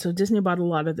so Disney bought a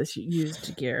lot of this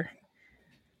used gear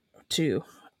to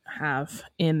have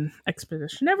in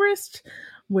Expedition Everest,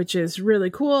 which is really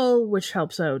cool, which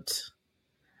helps out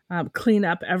clean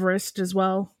up Everest as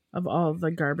well of all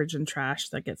the garbage and trash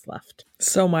that gets left.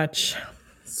 So much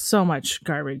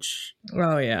garbage.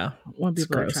 Oh yeah, when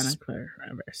people are trying to clear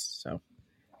Everest. So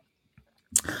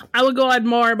I will go on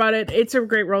more about it. It's a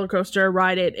great roller coaster.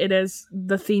 Ride it. It is,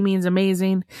 the theming is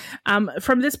amazing.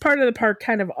 From this part of the park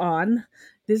kind of on,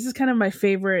 this is kind of my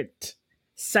favorite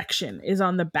section, is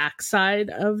on the back side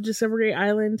of Discovery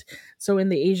Island. So in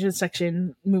the Asia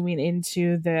section, moving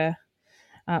into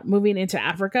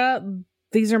Africa,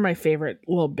 these are my favorite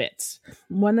little bits.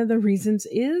 One of the reasons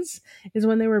is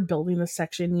when they were building this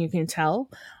section, you can tell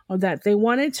that they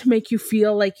wanted to make you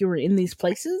feel like you were in these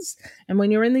places. And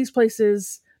when you're in these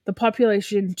places, the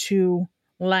population to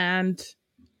land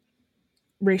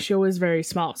ratio is very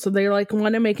small. So they want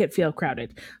to make it feel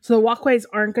crowded. So the walkways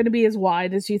aren't going to be as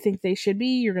wide as you think they should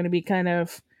be. You're going to be kind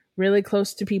of really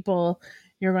close to people.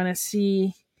 You're going to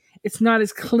see, it's not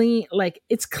as clean. Like,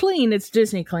 it's clean, it's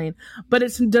Disney clean, but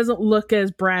it doesn't look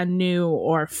as brand new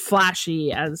or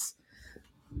flashy as,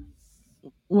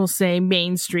 we'll say,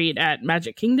 Main Street at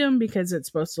Magic Kingdom, because it's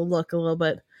supposed to look a little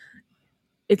bit,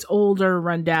 it's older,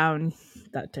 run down,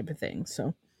 that type of thing.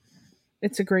 So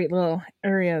it's a great little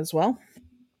area as well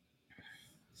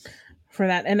for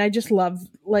that. And I just love,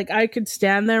 I could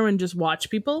stand there and just watch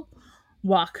people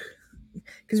walk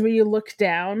because when you look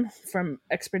down from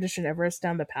Expedition Everest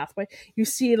down the pathway, you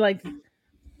see like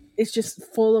it's just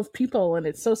full of people and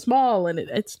it's so small and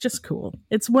it's just cool.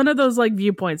 It's one of those like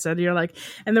viewpoints that you're like,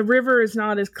 and the river is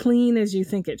not as clean as you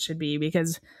think it should be,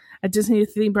 because at Disney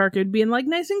theme park it'd be like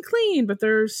nice and clean, but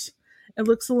it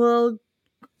looks a little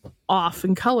off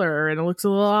in color and it looks a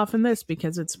little off in this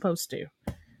because it's supposed to,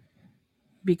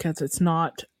 because it's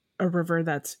not a river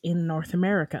that's in North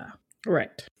America.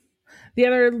 Right. The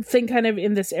other thing kind of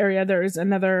in this area, there is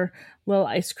another little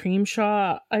ice cream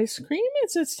shop. Ice cream?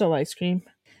 Is it still ice cream?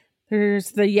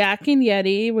 There's the Yak and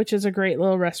Yeti, which is a great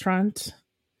little restaurant.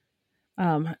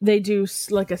 They do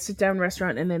like a sit-down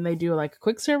restaurant, and then they do like a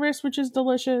quick service, which is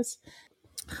delicious.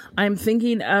 I'm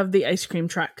thinking of the ice cream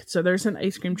truck. So there's an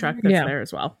ice cream truck that's there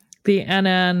as well. The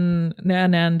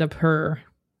Anandapur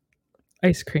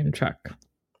ice cream truck.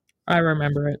 I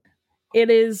remember it.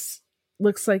 It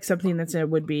looks like something that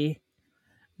would be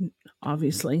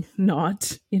obviously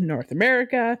not in North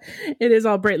America. It is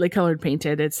all brightly colored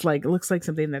painted. It looks like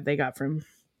something that they got from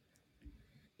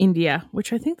India,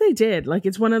 which I think they did. Like,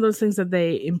 it's one of those things that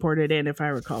they imported in, if I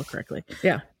recall correctly.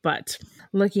 Yeah. But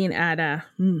looking at a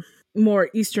more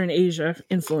Eastern Asia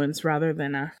influence rather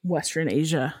than a Western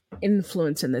Asia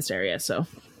influence in this area. So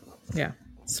yeah,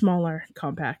 smaller,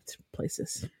 compact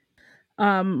places.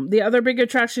 The other big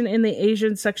attraction in the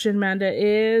Asian section, Manda,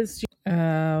 is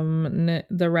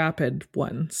the rapid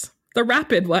ones. The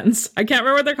rapid ones. I can't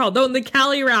remember what they're called. The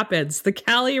Cali Rapids. The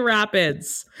Cali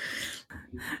Rapids.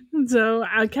 So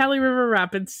Cali River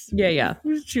Rapids. Yeah.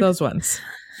 Those ones.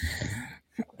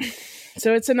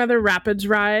 So it's another rapids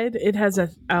ride. It has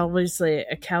obviously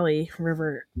a Cali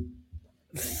River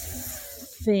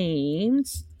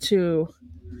themed to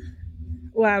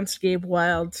landscape,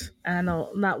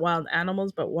 not wild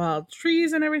animals, but wild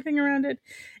trees and everything around it.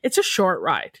 It's a short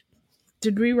ride.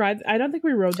 Did we ride? I don't think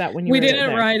we rode that when you. We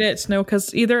didn't ride it, no,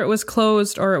 because either it was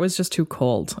closed or it was just too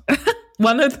cold.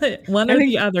 One or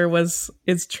the other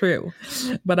is true,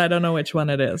 but I don't know which one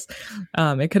it is.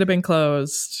 It could have been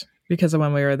closed because of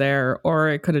when we were there, or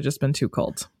it could have just been too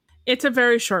cold. It's a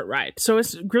very short ride. So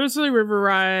it's Grizzly River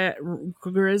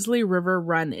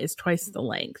Run is twice the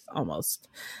length almost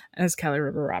as Cali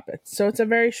River Rapids. So it's a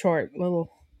very short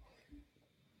little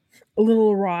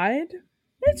ride.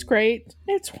 It's great.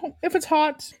 If it's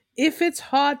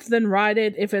hot, then ride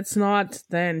it. If it's not,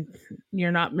 then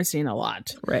you're not missing a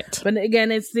lot. Right. But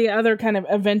again, it's the other kind of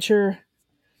adventure,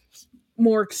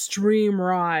 more extreme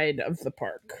ride of the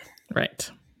park. Right.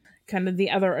 Kind of the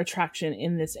other attraction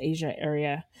in this Asia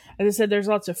area. As I said, there's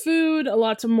lots of food,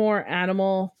 lots of more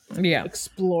animal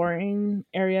exploring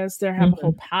areas. They have a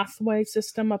whole pathway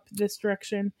system up this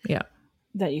direction. Yeah.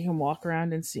 That you can walk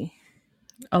around and see.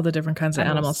 All the different kinds of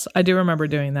animals. I do remember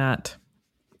doing that.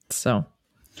 So.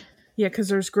 Yeah, because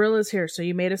there's gorillas here, so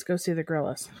you made us go see the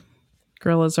gorillas.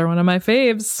 Gorillas are one of my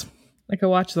faves. I could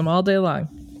watch them all day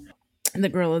long. And the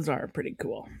gorillas are pretty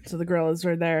cool. So the gorillas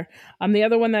are there.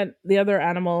 The other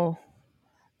animal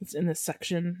that's in this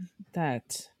section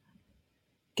that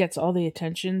gets all the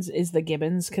attentions is the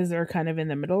gibbons, because they're kind of in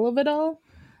the middle of it all.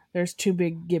 There's two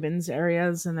big gibbons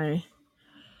areas, and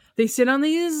they sit on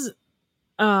these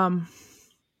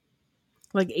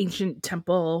like ancient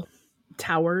temple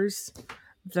towers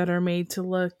that are made to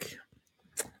look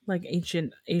like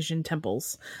ancient Asian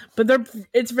temples. But they're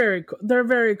very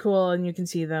cool, and you can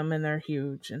see them, and they're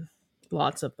huge, and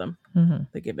lots of them,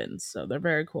 the gibbons. So they're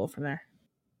very cool from there.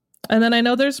 And then I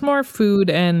know there's more food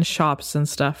and shops and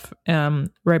stuff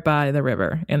right by the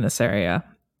river in this area.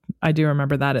 I do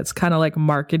remember that. It's kind of like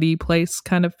markety place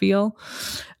kind of feel.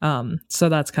 So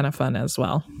that's kind of fun as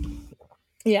well.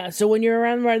 Yeah, so when you're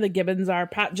around where the gibbons are,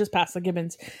 just past the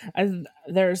gibbons,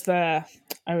 there's I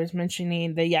was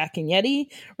mentioning the Yak and Yeti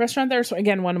restaurant there. So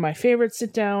again, one of my favorites,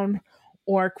 sit down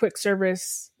or quick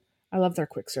service. I love their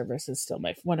quick service. It's still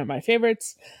one of my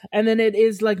favorites. And then it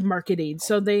is like marketing.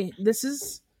 So this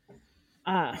is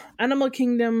Animal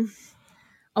Kingdom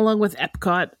along with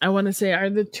Epcot, I want to say, are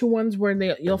the two ones where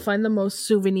you'll find the most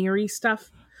souvenir-y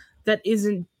stuff that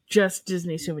isn't just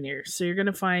Disney souvenirs. So you're going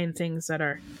to find things that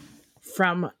are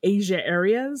from Asia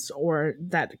areas or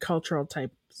that cultural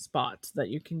type spot that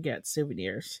you can get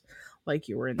souvenirs like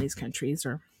you were in these countries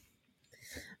or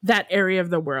that area of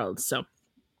the world. So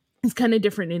it's kind of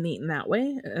different and neat in that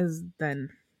way than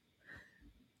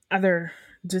other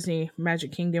Disney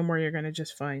Magic Kingdom where you're going to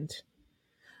just find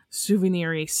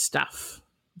souvenir-y stuff.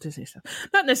 Disney stuff.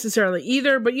 Not necessarily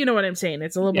either, but you know what I'm saying.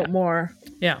 It's a little bit more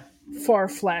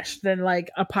far-fletched than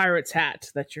like a pirate's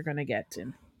hat that you're going to get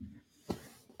in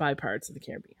by Pirates of the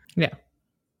Caribbean. Yeah.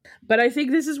 But I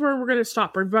think this is where we're going to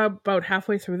stop. We're about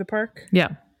halfway through the park. Yeah.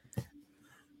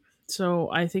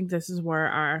 So I think this is where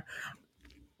our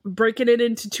breaking it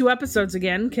into 2 episodes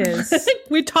again, because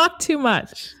we talk too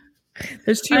much.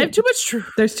 I have too much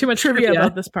there's too much trivia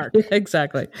about this park.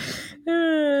 Exactly.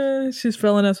 She's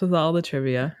filling us with all the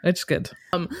trivia. It's good.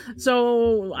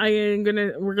 So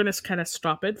we're gonna kind of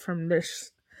stop it from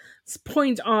this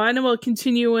point on, and we'll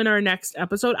continue in our next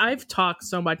episode. I've talked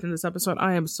so much in this episode.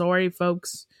 I am sorry,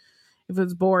 folks, if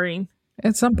it's boring.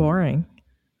 It's not boring.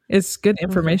 It's good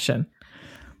information.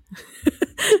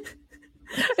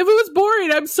 If it was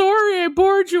boring, I'm sorry I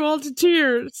bored you all to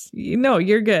tears. No,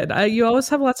 you're good. You always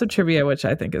have lots of trivia, which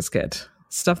I think is good.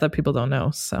 Stuff that people don't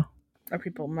know, so. Or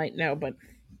people might know, but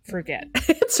forget.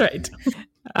 That's right.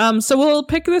 So we'll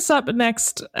pick this up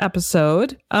next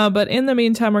episode. But in the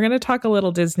meantime, we're going to talk a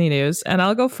little Disney news, and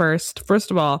I'll go first.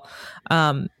 First of all,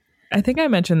 I think I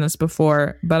mentioned this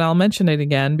before, but I'll mention it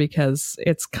again because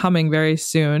it's coming very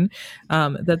soon,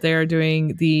 that they are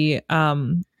doing the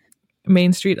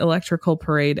Main Street Electrical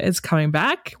Parade is coming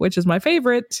back, which is my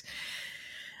favorite.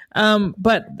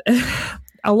 But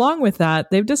along with that,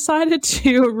 they've decided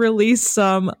to release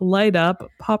some light up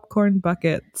popcorn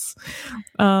buckets.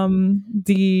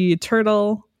 The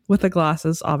turtle with the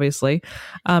glasses, obviously,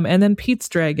 and then Pete's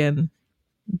Dragon,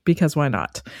 because why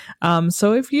not?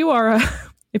 So if you're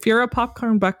a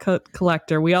popcorn bucket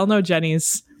collector, we all know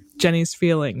Jenny's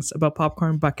feelings about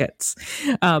popcorn buckets.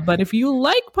 But if you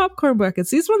like popcorn buckets,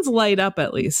 these ones light up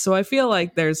at least. So I feel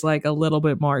like there's like a little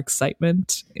bit more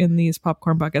excitement in these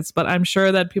popcorn buckets, but I'm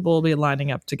sure that people will be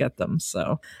lining up to get them.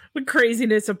 So the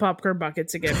craziness of popcorn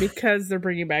buckets again, because they're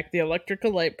bringing back the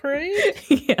electrical light parade.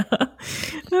 Yeah.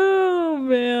 Oh,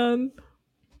 man.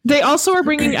 They also are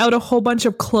bringing out a whole bunch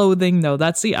of clothing, though.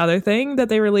 That's the other thing that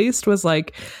they released was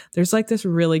like, there's like this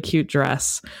really cute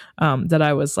dress that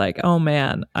I was like, oh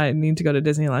man, I need to go to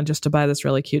Disneyland just to buy this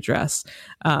really cute dress,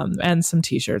 and some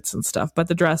t-shirts and stuff. But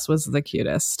the dress was the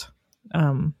cutest.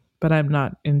 But I'm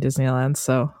not in Disneyland,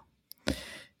 so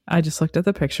I just looked at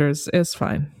the pictures. It's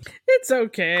fine. It's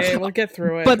okay. We'll get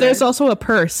through it. But there's also a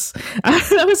purse.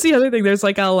 That was the other thing. There's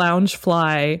like a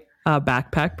Loungefly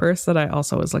backpack purse that I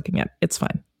also was looking at. It's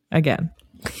fine. Again,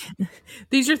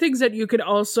 these are things that you could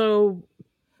also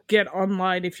get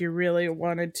online if you really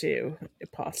wanted to,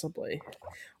 possibly,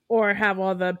 or have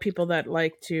all the people that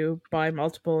like to buy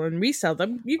multiple and resell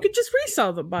them. You could just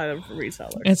resell them, buy them from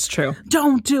resellers. It's true.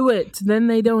 Don't do it. Then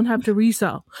they don't have to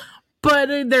resell. But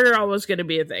they're always going to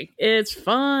be a thing. It's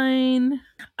fine.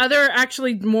 Other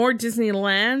actually more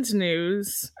Disneyland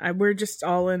news. We're just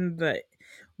all in the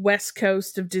west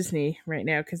coast of Disney right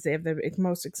now because they have the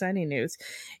most exciting news.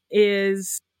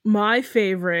 Is my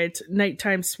favorite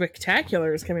nighttime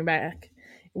spectacular is coming back,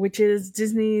 which is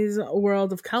Disney's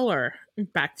World of Color,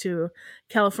 back to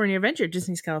California Adventure,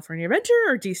 Disney's California Adventure,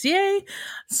 or DCA.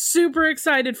 Super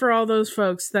excited for all those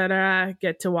folks that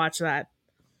get to watch that.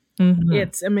 Mm-hmm.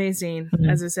 It's amazing. Mm-hmm.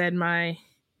 As I said,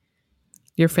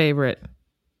 your favorite.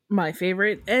 My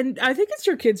favorite, and I think it's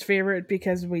your kids' favorite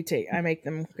because I make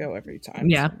them go every time.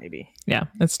 Yeah, so maybe. Yeah,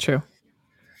 that's true.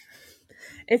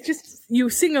 It's just, you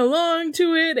sing along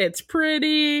to it. It's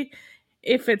pretty.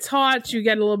 If it's hot, you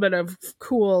get a little bit of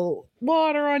cool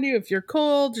water on you. If you're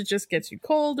cold, it just gets you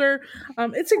colder.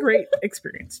 It's a great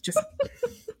experience. Just,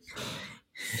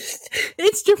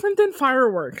 it's different than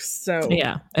fireworks. So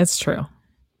yeah, it's true.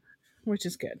 Which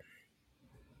is good.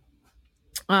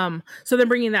 So they're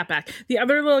bringing that back. The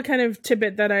other little kind of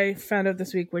tidbit that I found out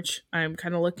this week, which I'm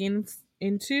kind of looking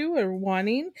into or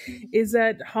wanting, is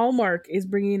that Hallmark is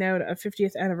bringing out a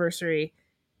 50th anniversary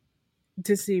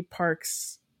Disney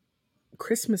Parks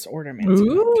Christmas ornament.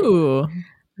 Ooh.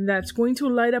 That's going to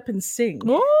light up and sing.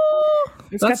 Oh,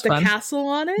 it's got the fun. Castle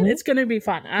on it. It's going to be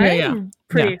fun. I'm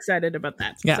pretty excited about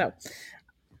that. Yeah. So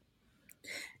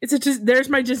there's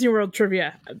my Disney World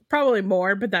trivia. Probably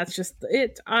more, but that's just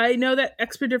it. I know that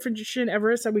Expedition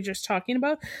Everest that we were just talking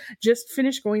about just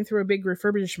finished going through a big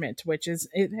refurbishment,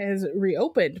 it has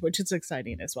reopened, which is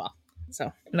exciting as well.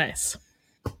 So nice.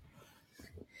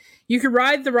 You could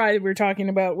ride the ride we were talking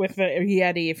about with the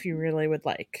Yeti if you really would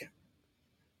like.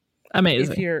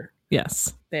 Amazing. If you're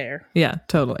there. Yeah,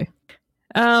 totally.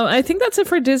 I think that's it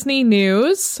for Disney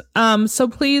news. So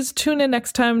please tune in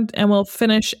next time and we'll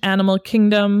finish Animal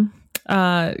Kingdom.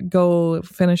 Go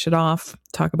finish it off.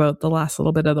 Talk about the last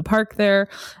little bit of the park there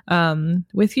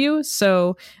with you.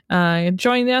 So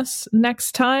join us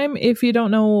next time. If you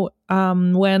don't know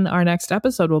when our next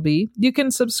episode will be, you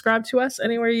can subscribe to us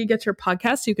anywhere you get your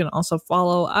podcasts. You can also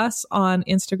follow us on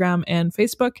Instagram and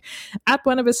Facebook at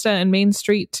Buena Vista and Main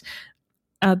Street.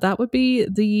 That would be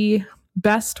the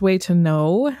best way to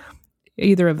know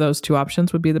either of those two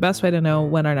options would be the best way to know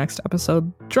when our next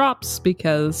episode drops,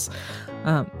 because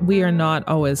we are not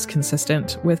always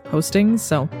consistent with postings.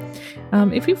 So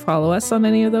if you follow us on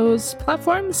any of those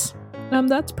platforms,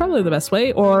 that's probably the best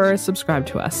way, or subscribe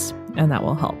to us, and that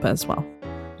will help as well.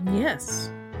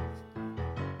 Yes.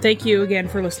 Thank you again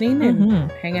for listening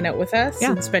and hanging out with us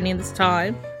and spending this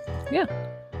time. Yeah.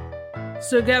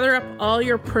 So gather up all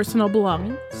your personal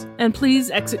belongings and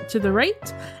please exit to the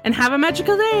right and have a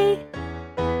magical day.